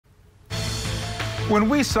When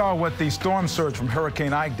we saw what the storm surge from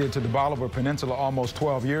Hurricane Ike did to the Bolivar Peninsula almost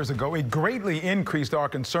 12 years ago, it greatly increased our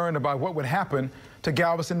concern about what would happen to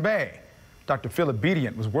Galveston Bay. Dr.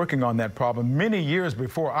 Bedient was working on that problem many years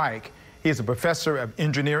before Ike. He is a professor of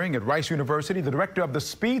engineering at Rice University, the director of the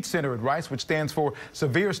SPEED Center at Rice, which stands for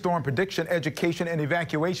Severe Storm Prediction, Education, and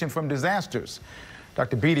Evacuation from Disasters.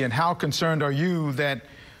 Dr. Bedient, how concerned are you that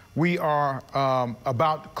we are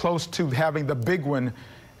about close to having the big one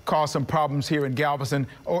cause some problems here in Galveston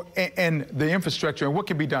and the infrastructure, and what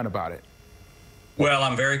can be done about it? Well,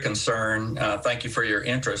 I'm very concerned. Thank you for your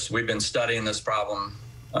interest. We've been studying this problem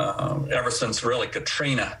ever since really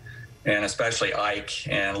Katrina, and especially Ike.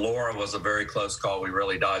 And Laura was a very close call. We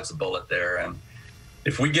really dodged the bullet there. And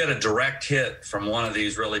if we get a direct hit from one of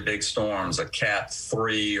these really big storms, a Cat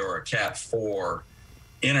 3 or a Cat 4,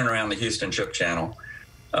 in and around the Houston Ship Channel,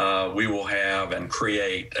 we will have and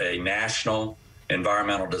create a national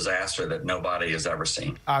environmental disaster that nobody has ever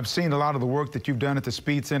seen. I've seen a lot of the work that you've done at the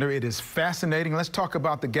SPEED Center. It is fascinating. Let's talk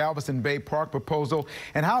about the Galveston Bay Park proposal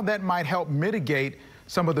and how that might help mitigate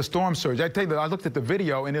some of the storm surge. I tell you that I looked at the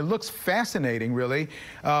video and it looks fascinating, really,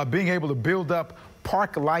 being able to build up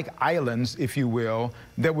park-like islands, if you will,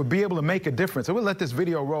 that would be able to make a difference. So we'll let this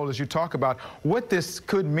video roll as you talk about what this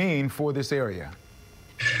could mean for this area.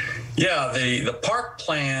 Yeah, the park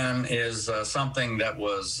plan is something that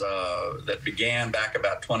was that began back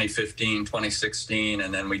about 2015, 2016,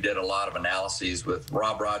 and then we did a lot of analyses with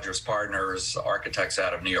Rob Rogers Partners, architects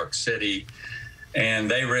out of New York City,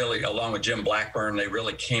 and they really, along with Jim Blackburn, they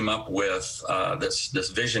really came up with this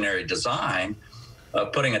visionary design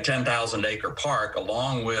of putting a 10,000-acre park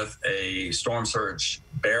along with a storm surge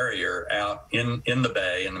barrier out in the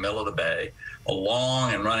bay, in the middle of the bay,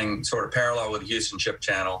 along and running sort of parallel with the Houston Ship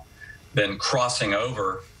Channel, then crossing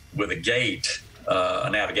over with a gate, a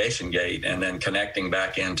navigation gate, and then connecting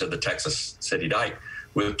back into the Texas City Dike.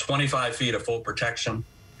 With 25 feet of full protection,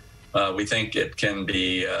 we think it can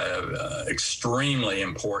be extremely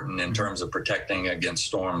important in terms of protecting against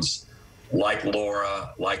storms like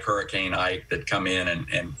Laura, like Hurricane Ike that come in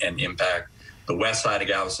and impact the west side of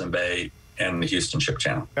Galveston Bay and the Houston Ship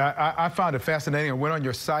Channel. I found it fascinating. I went on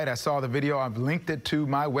your site. I saw the video. I've linked it to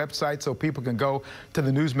my website so people can go to the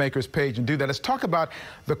Newsmakers page and do that. Let's talk about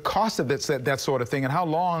the cost of that sort of thing and how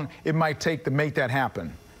long it might take to make that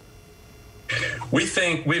happen. We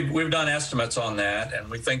think we've done estimates on that, and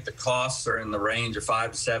we think the costs are in the range of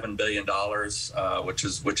 $5 to $7 billion,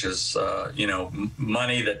 which is you know,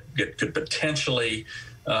 money that could potentially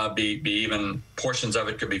be even portions of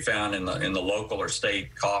it could be found in the local or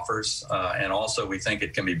state coffers, and also we think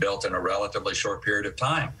it can be built in a relatively short period of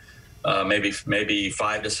time, maybe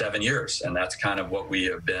 5 to 7 years, and that's kind of what we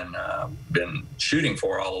have been shooting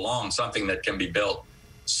for all along. Something that can be built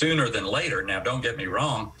sooner than later. Now, don't get me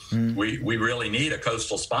wrong, we really need a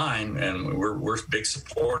coastal spine, and we're big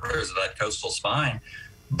supporters of that coastal spine.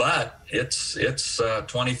 But it's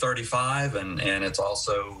 2035, and it's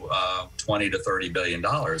also $20 to $30 billion.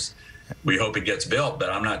 We hope it gets built, but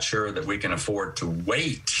I'm not sure that we can afford to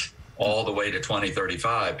wait all the way to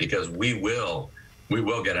 2035, because we will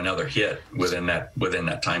get another hit within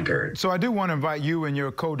that time period. So I do want to invite you and your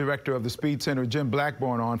co-director of the SPEED Center, Jim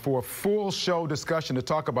Blackburn, on for a full show discussion to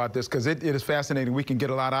talk about this, because it is fascinating. We can get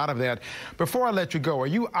a lot out of that. Before I let you go, are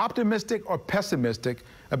you optimistic or pessimistic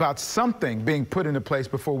about something being put into place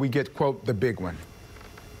before we get, quote, the big one?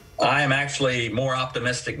 I am actually more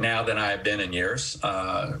optimistic now than I have been in years,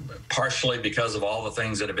 partially because of all the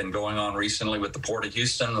things that have been going on recently with the Port of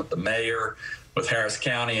Houston, with the mayor, with Harris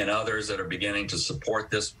County and others that are beginning to support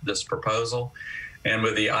this proposal, and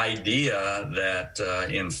with the idea that,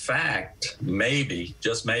 in fact, maybe,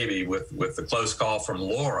 just maybe, with the close call from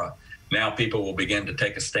Laura, now people will begin to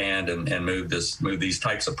take a stand and move these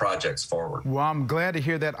types of projects forward. Well, I'm glad to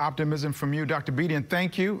hear that optimism from you, Dr. Bedient.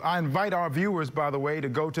 Thank you. I invite our viewers, by the way, to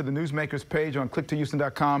go to the Newsmakers page on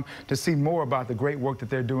clicktohouston.com to see more about the great work that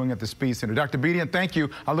they're doing at the SPEED Center. Dr. Bedient, thank you.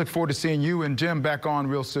 I look forward to seeing you and Jim back on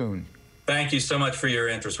real soon. Thank you so much for your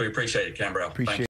interest. We appreciate it, Cambrell. Appreciate it.